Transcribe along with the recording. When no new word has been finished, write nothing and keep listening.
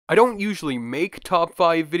I don't usually make top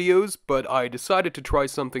 5 videos, but I decided to try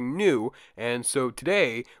something new, and so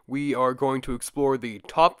today we are going to explore the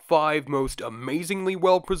top 5 most amazingly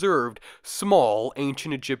well-preserved small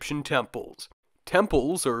ancient Egyptian temples.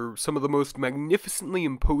 Temples are some of the most magnificently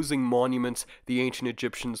imposing monuments the ancient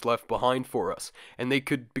Egyptians left behind for us, and they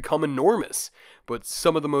could become enormous. But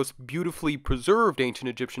some of the most beautifully preserved ancient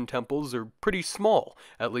Egyptian temples are pretty small,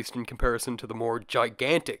 at least in comparison to the more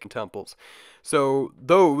gigantic temples. So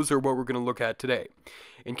those are what we're going to look at today.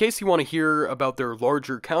 In case you want to hear about their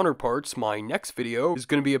larger counterparts, my next video is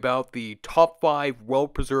going to be about the top 5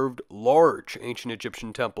 well-preserved large ancient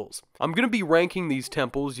Egyptian temples. I'm going to be ranking these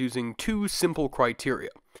temples using 2 simple criteria.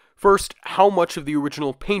 First, how much of the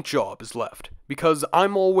original paint job is left, because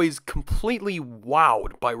I'm always completely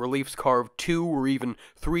wowed by reliefs carved 2 or even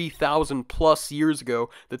 3,000 plus years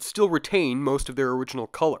ago that still retain most of their original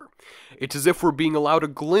color. It's as if we're being allowed a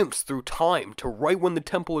glimpse through time to right when the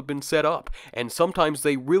temple had been set up, and sometimes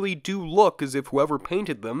they really do look as if whoever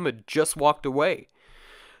painted them had just walked away.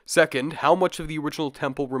 Second, how much of the original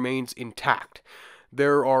temple remains intact.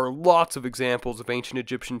 There are lots of examples of ancient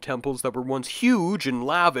Egyptian temples that were once huge and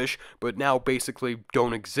lavish, but now basically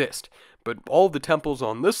don't exist. But all the temples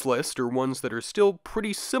on this list are ones that are still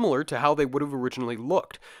pretty similar to how they would have originally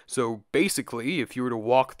looked. So basically, if you were to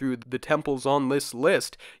walk through the temples on this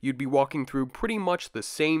list, you'd be walking through pretty much the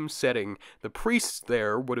same setting the priests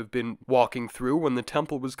there would have been walking through when the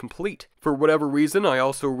temple was complete. For whatever reason, I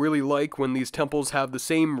also really like when these temples have the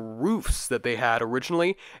same roofs that they had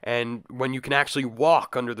originally, and when you can actually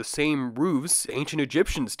walk under the same roofs ancient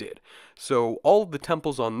Egyptians did. So all of the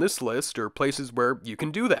temples on this list are places where you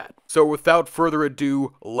can do that. So without further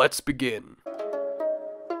ado, let's begin.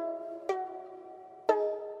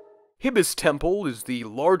 Ibis Temple is the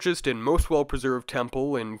largest and most well-preserved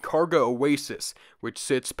temple in Karga Oasis, which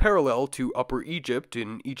sits parallel to Upper Egypt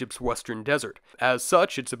in Egypt's western desert. As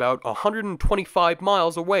such, it's about 125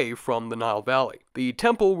 miles away from the Nile Valley. The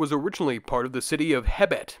temple was originally part of the city of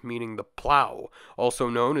Hebet, meaning the plow, also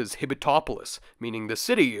known as Hibitopolis, meaning the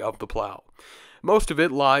city of the plow. Most of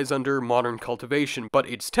it lies under modern cultivation, but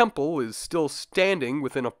its temple is still standing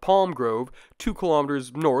within a palm grove 2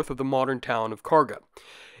 kilometers north of the modern town of Karga.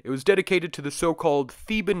 It was dedicated to the so-called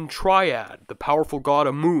Theban triad, the powerful god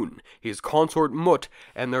Amun, his consort Mut,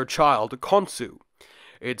 and their child Khonsu.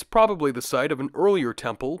 It's probably the site of an earlier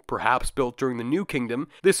temple, perhaps built during the New Kingdom.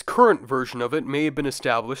 This current version of it may have been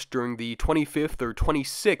established during the 25th or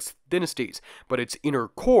 26th dynasties, but its inner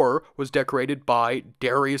core was decorated by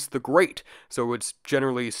Darius the Great, so it's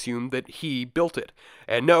generally assumed that he built it.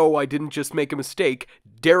 And no, I didn't just make a mistake.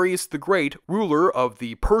 Darius the Great, ruler of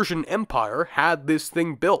the Persian Empire, had this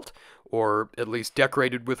thing built, or at least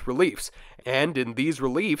decorated with reliefs, and in these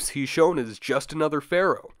reliefs he's shown as just another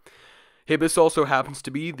pharaoh. Ibis also happens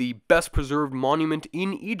to be the best preserved monument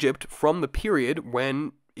in Egypt from the period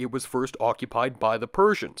when it was first occupied by the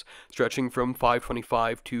Persians, stretching from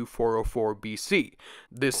 525 to 404 BC.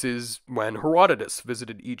 This is when Herodotus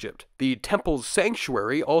visited Egypt. The temple's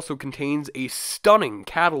sanctuary also contains a stunning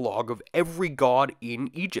catalog of every god in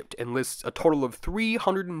Egypt and lists a total of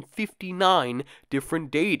 359 different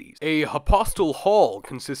deities. A hypostyle hall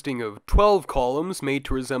consisting of 12 columns made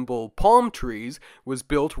to resemble palm trees was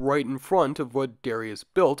built right in front of what Darius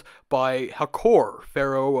built by Hakor,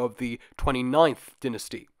 pharaoh of the 29th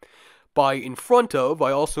dynasty. By in front of,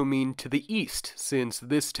 I also mean to the east, since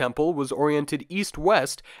this temple was oriented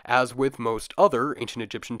east-west, as with most other ancient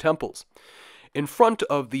Egyptian temples. In front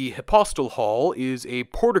of the hypostyle hall is a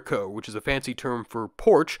portico, which is a fancy term for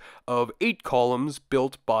porch, of 8 columns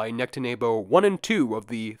built by Nectanebo I and II of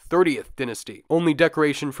the 30th dynasty. Only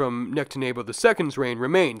decoration from Nectanebo II's reign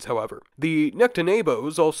remains, however. The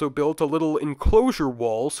Nectanebos also built a little enclosure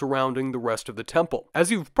wall surrounding the rest of the temple. As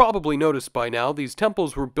you've probably noticed by now, these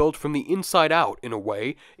temples were built from the inside out in a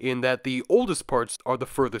way, in that the oldest parts are the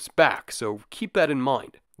furthest back, so keep that in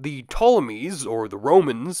mind. The Ptolemies, or the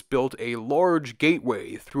Romans, built a large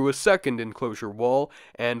gateway through a second enclosure wall,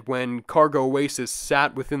 and when Karga Oasis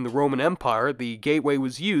sat within the Roman Empire, the gateway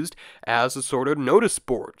was used as a sort of notice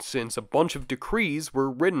board, since a bunch of decrees were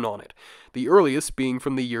written on it, the earliest being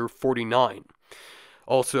from the year 49.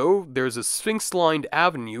 Also, there's a sphinx-lined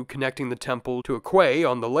avenue connecting the temple to a quay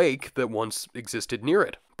on the lake that once existed near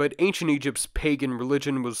it. But ancient Egypt's pagan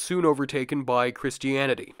religion was soon overtaken by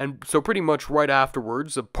Christianity, and so pretty much right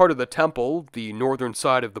afterwards, a part of the temple, the northern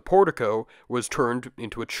side of the portico, was turned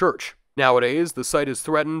into a church. Nowadays, the site is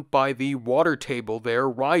threatened by the water table there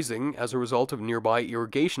rising as a result of nearby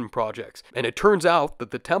irrigation projects, and it turns out that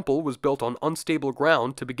the temple was built on unstable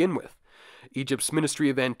ground to begin with. Egypt's Ministry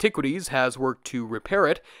of Antiquities has worked to repair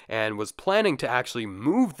it and was planning to actually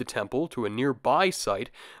move the temple to a nearby site,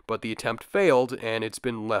 but the attempt failed and it's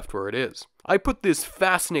been left where it is. I put this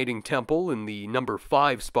fascinating temple in the number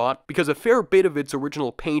 5 spot because a fair bit of its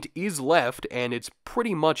original paint is left and it's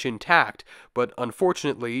pretty much intact, but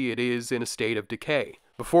unfortunately it is in a state of decay.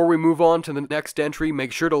 Before we move on to the next entry,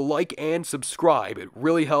 make sure to like and subscribe. It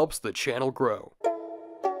really helps the channel grow.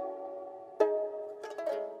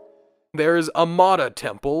 There's Amada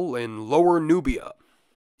Temple in Lower Nubia.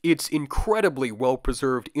 Its incredibly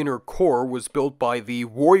well-preserved inner core was built by the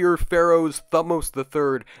warrior pharaohs Thutmose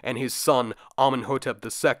III and his son Amenhotep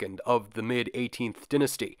II of the mid-18th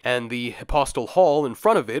dynasty, and the hypostyle hall in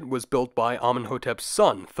front of it was built by Amenhotep's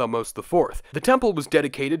son, Thutmose IV. The temple was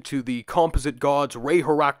dedicated to the composite gods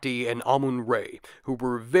Re-Horakti and Amun-Re, who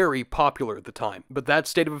were very popular at the time, but that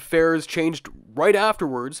state of affairs changed right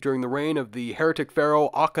afterwards during the reign of the heretic pharaoh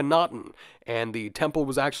Akhenaten, and the temple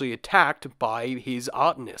was actually attacked by his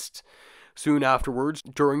Atenists. Soon afterwards,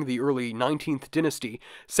 during the early 19th dynasty,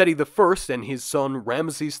 Seti I and his son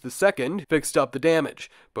Ramses II fixed up the damage,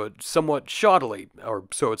 but somewhat shoddily, or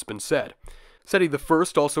so it's been said. Seti I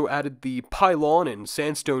also added the pylon and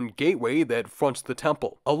sandstone gateway that fronts the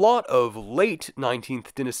temple. A lot of late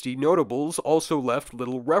 19th dynasty notables also left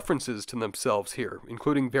little references to themselves here,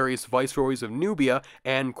 including various viceroys of Nubia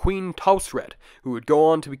and Queen Tausret, who would go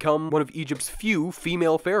on to become one of Egypt's few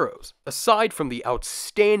female pharaohs. Aside from the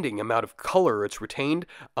outstanding amount of color it's retained,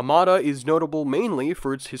 Amada is notable mainly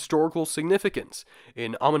for its historical significance.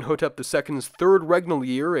 In Amenhotep II's third regnal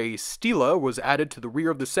year, a stela was added to the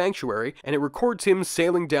rear of the sanctuary, and it records him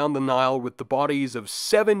sailing down the Nile with the bodies of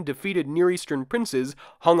 7 defeated Near Eastern princes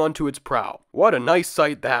hung onto its prow. What a nice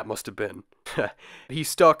sight that must have been. He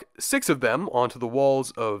stuck 6 of them onto the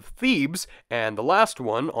walls of Thebes, and the last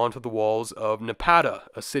one onto the walls of Napata,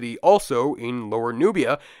 a city also in Lower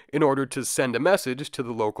Nubia, in order to send a message to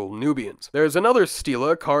the local Nubians. There's another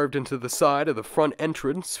stela carved into the side of the front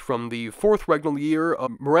entrance from the 4th regnal year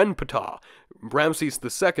of Merenptah, Ramses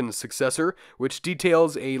II's successor, which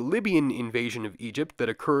details a Libyan invasion of Egypt that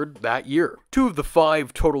occurred that year. 2 of the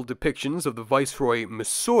 5 total depictions of the viceroy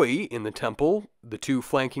Misoi in the temple, the 2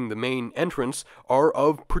 flanking the main entrance, are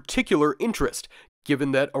of particular interest,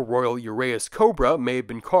 given that a royal uraeus cobra may have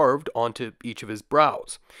been carved onto each of his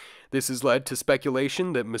brows. This has led to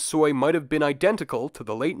speculation that Misoi might have been identical to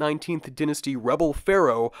the late 19th dynasty rebel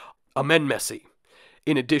pharaoh Amenmesse.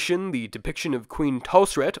 In addition, the depiction of Queen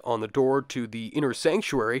Tausret on the door to the inner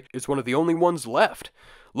sanctuary is one of the only ones left.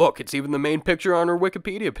 Look, it's even the main picture on her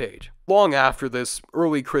Wikipedia page. Long after this,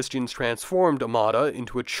 early Christians transformed Amada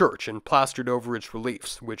into a church and plastered over its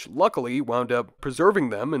reliefs, which luckily wound up preserving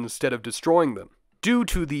them instead of destroying them. Due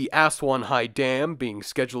to the Aswan High Dam being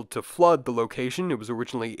scheduled to flood the location it was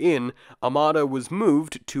originally in, Amada was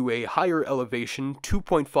moved to a higher elevation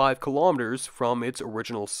 2.5 kilometers from its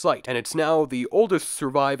original site, and it's now the oldest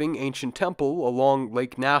surviving ancient temple along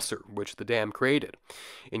Lake Nasser, which the dam created.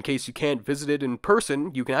 In case you can't visit it in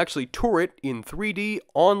person, you can actually tour it in 3D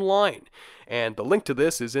online, and the link to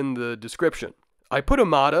this is in the description. I put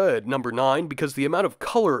Amada at number 9 because the amount of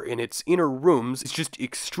color in its inner rooms is just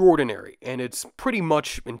extraordinary, and it's pretty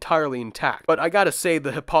much entirely intact. But I gotta say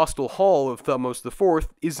the hypostyle hall of Thutmose IV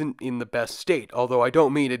isn't in the best state, although I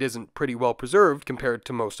don't mean it isn't pretty well preserved compared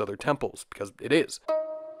to most other temples, because it is.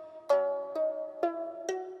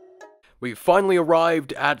 We've finally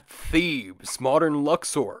arrived at Thebes, modern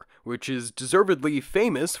Luxor, which is deservedly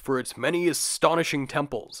famous for its many astonishing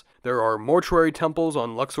temples. There are mortuary temples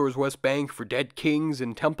on Luxor's west bank for dead kings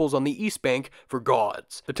and temples on the east bank for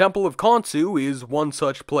gods. The Temple of Khonsu is one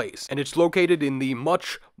such place, and it's located in the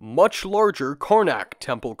much larger Karnak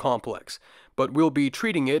temple complex, but we'll be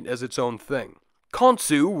treating it as its own thing.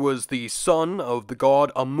 Khonsu was the son of the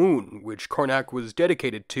god Amun, which Karnak was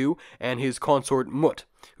dedicated to, and his consort Mut,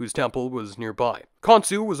 whose temple was nearby.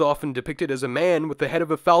 Khonsu was often depicted as a man with the head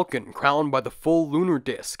of a falcon, crowned by the full lunar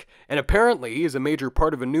disk, and apparently is a major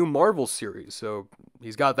part of a new Marvel series, so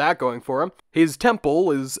he's got that going for him. His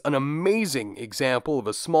temple is an amazing example of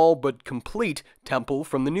a small but complete temple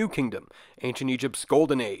from the New Kingdom, ancient Egypt's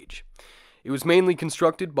Golden Age. It was mainly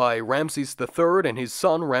constructed by Ramses III and his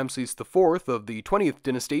son Ramses IV of the 20th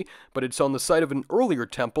dynasty, but it's on the site of an earlier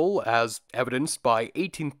temple, as evidenced by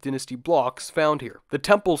 18th dynasty blocks found here. The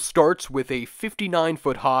temple starts with a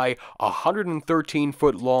 59-foot high,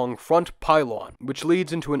 113-foot long front pylon, which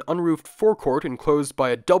leads into an unroofed forecourt enclosed by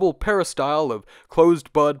a double peristyle of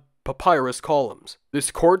closed bud papyrus columns.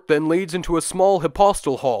 This court then leads into a small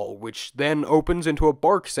hypostyle hall, which then opens into a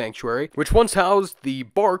bark sanctuary, which once housed the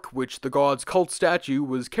bark which the god's cult statue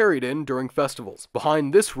was carried in during festivals.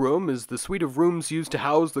 Behind this room is the suite of rooms used to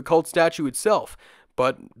house the cult statue itself,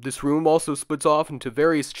 but this room also splits off into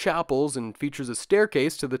various chapels and features a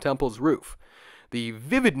staircase to the temple's roof. The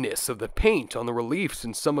vividness of the paint on the reliefs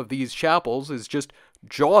in some of these chapels is just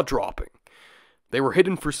jaw-dropping. They were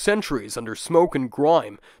hidden for centuries under smoke and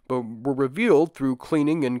grime, but were revealed through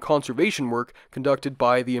cleaning and conservation work conducted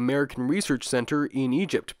by the American Research Center in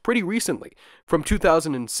Egypt pretty recently, from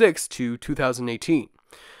 2006 to 2018.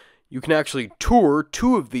 You can actually tour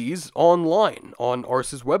 2 of these online on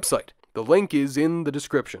Ars's website. The link is in the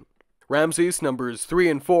description. Ramses numbers 3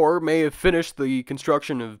 and 4 may have finished the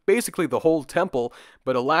construction of basically the whole temple,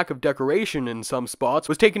 but a lack of decoration in some spots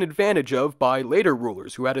was taken advantage of by later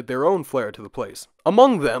rulers who added their own flair to the place.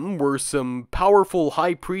 Among them were some powerful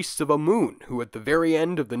high priests of Amun, who at the very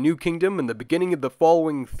end of the New Kingdom and the beginning of the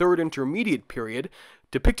following Third Intermediate period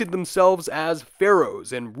depicted themselves as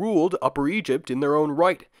pharaohs and ruled Upper Egypt in their own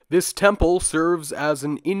right. This temple serves as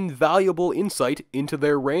an invaluable insight into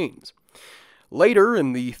their reigns. Later,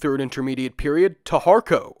 in the Third Intermediate period,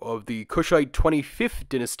 Taharqa of the Kushite 25th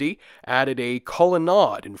dynasty added a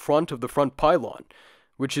colonnade in front of the front pylon,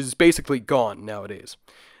 which is basically gone nowadays.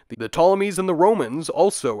 The Ptolemies and the Romans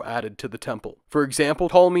also added to the temple. For example,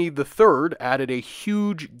 Ptolemy III added a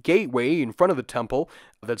huge gateway in front of the temple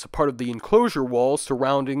that's a part of the enclosure wall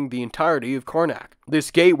surrounding the entirety of Karnak.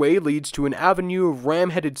 This gateway leads to an avenue of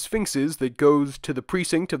ram-headed sphinxes that goes to the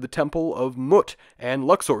precinct of the Temple of Mut and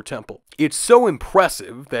Luxor Temple. It's so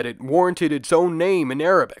impressive that it warranted its own name in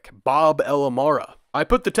Arabic, Bab el-Amara. I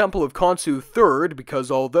put the Temple of Khonsu third because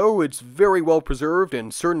although it's very well preserved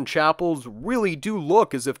and certain chapels really do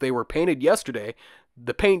look as if they were painted yesterday,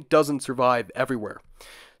 the paint doesn't survive everywhere.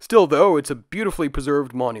 Still though, it's a beautifully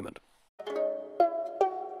preserved monument.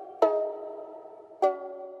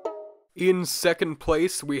 In second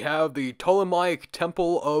place, we have the Ptolemaic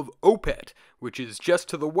Temple of Opet, which is just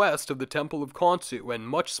to the west of the Temple of Khonsu and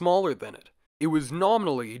much smaller than it. It was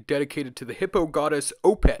nominally dedicated to the hippo goddess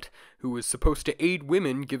Opet, who was supposed to aid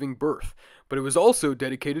women giving birth, but it was also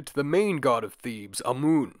dedicated to the main god of Thebes,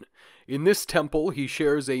 Amun. In this temple, he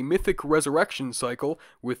shares a mythic resurrection cycle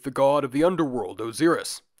with the god of the underworld,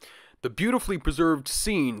 Osiris. The beautifully preserved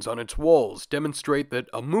scenes on its walls demonstrate that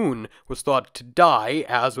Amun was thought to die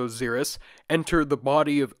as Osiris, enter the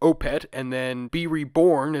body of Opet, and then be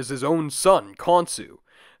reborn as his own son, Khonsu.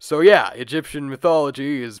 So yeah, Egyptian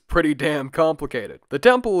mythology is pretty damn complicated. The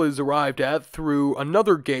temple is arrived at through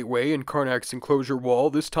another gateway in Karnak's enclosure wall,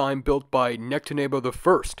 this time built by Nectanebo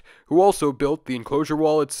I, who also built the enclosure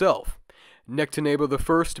wall itself. Nectanebo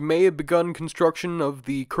I may have begun construction of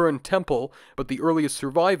the current temple, but the earliest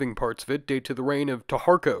surviving parts of it date to the reign of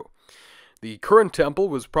Taharqa. The current temple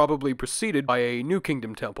was probably preceded by a New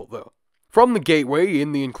Kingdom temple, though. From the gateway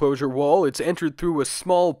in the enclosure wall, it's entered through a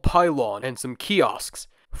small pylon and some kiosks.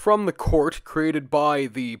 From the court created by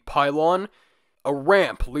the pylon, a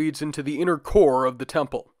ramp leads into the inner core of the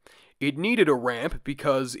temple. It needed a ramp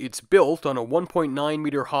because it's built on a 1.9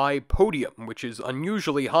 meter high podium, which is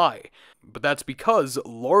unusually high, but that's because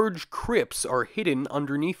large crypts are hidden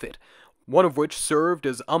underneath it, one of which served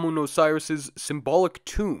as Amun-Osiris's symbolic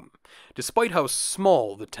tomb. Despite how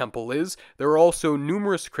small the temple is, there are also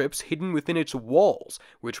numerous crypts hidden within its walls,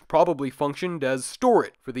 which probably functioned as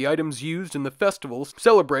storage for the items used in the festivals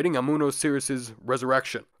celebrating Amun-Osiris's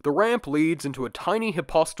resurrection. The ramp leads into a tiny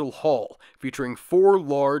hypostyle hall, featuring 4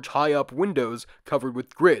 large high-up windows covered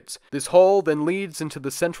with grids. This hall then leads into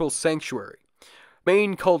the central sanctuary. The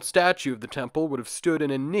main cult statue of the temple would have stood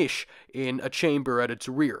in a niche in a chamber at its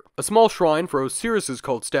rear. A small shrine for Osiris's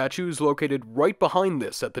cult statue is located right behind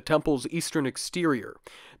this at the temple's eastern exterior.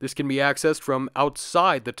 This can be accessed from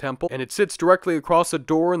outside the temple, and it sits directly across a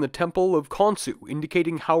door in the Temple of Khonsu,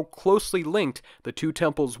 indicating how closely linked the 2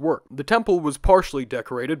 temples were. The temple was partially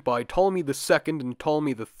decorated by Ptolemy II and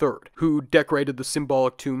Ptolemy III, who decorated the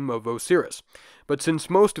symbolic tomb of Osiris. But since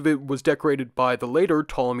most of it was decorated by the later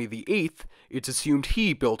Ptolemy VIII, it's assumed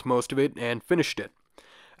he built most of it and finished it.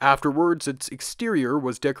 Afterwards, its exterior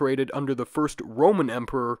was decorated under the first Roman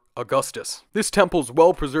Emperor, Augustus. This temple's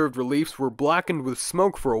well-preserved reliefs were blackened with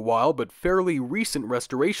smoke for a while, but fairly recent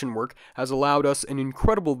restoration work has allowed us an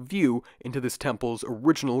incredible view into this temple's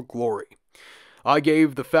original glory. I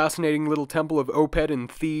gave the fascinating little temple of Opet in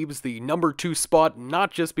Thebes the number 2 spot,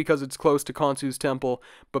 not just because it's close to Khonsu's temple,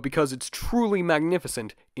 but because it's truly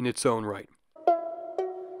magnificent in its own right.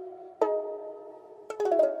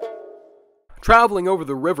 Traveling over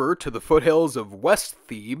the river to the foothills of West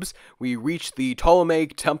Thebes, we reach the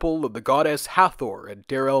Ptolemaic temple of the goddess Hathor at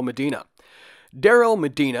Deir el-Medina. Deir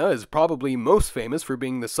el-Medina is probably most famous for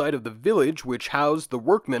being the site of the village which housed the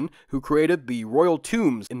workmen who created the royal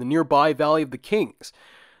tombs in the nearby Valley of the Kings.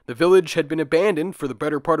 The village had been abandoned for the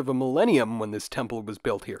better part of a millennium when this temple was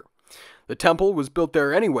built here. The temple was built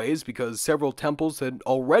there anyways because several temples had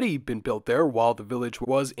already been built there while the village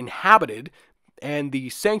was inhabited, and the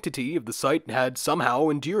sanctity of the site had somehow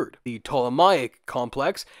endured. The Ptolemaic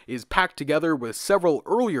complex is packed together with several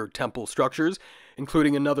earlier temple structures,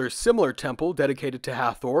 including another similar temple dedicated to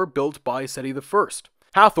Hathor built by Seti I.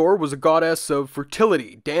 Hathor was a goddess of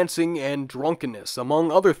fertility, dancing, and drunkenness,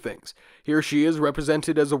 among other things. Here she is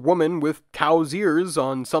represented as a woman with cow's ears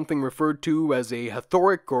on something referred to as a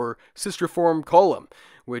Hathoric or sistriform column,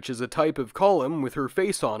 which is a type of column with her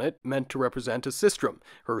face on it meant to represent a sistrum,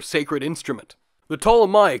 her sacred instrument. The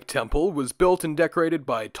Ptolemaic temple was built and decorated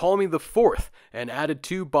by Ptolemy IV and added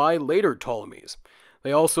to by later Ptolemies.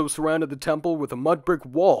 They also surrounded the temple with a mud brick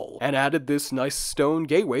wall and added this nice stone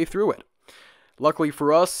gateway through it. Luckily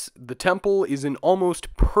for us, the temple is in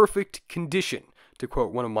almost perfect condition, to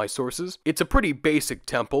quote one of my sources. It's a pretty basic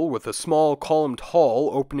temple with a small columned hall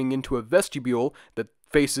opening into a vestibule that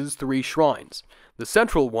faces 3 shrines. The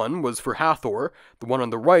central one was for Hathor, the one on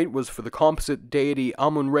the right was for the composite deity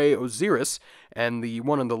Amun-Re Osiris, and the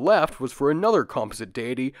one on the left was for another composite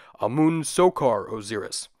deity, Amun-Sokar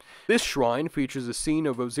Osiris. This shrine features a scene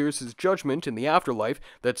of Osiris's judgment in the afterlife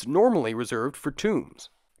that's normally reserved for tombs.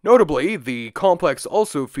 Notably, the complex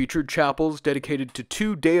also featured chapels dedicated to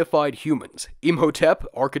 2 deified humans, Imhotep,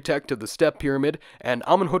 architect of the Step Pyramid, and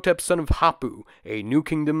Amenhotep son of Hapu, a New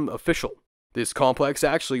Kingdom official. This complex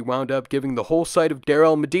actually wound up giving the whole site of Deir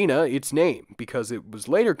el-Medina its name, because it was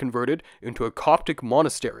later converted into a Coptic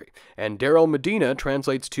monastery, and Deir el-Medina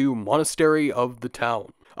translates to Monastery of the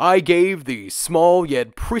Town. I gave the small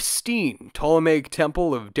yet pristine Ptolemaic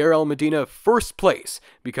temple of Deir el-Medina first place,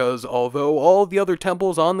 because although all the other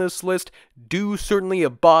temples on this list do certainly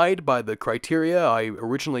abide by the criteria I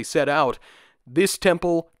originally set out, this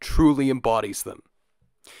temple truly embodies them.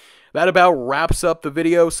 That about wraps up the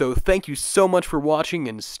video, so thank you so much for watching,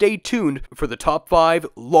 and stay tuned for the top 5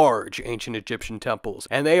 large ancient Egyptian temples.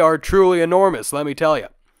 And they are truly enormous, let me tell you.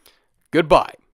 Goodbye.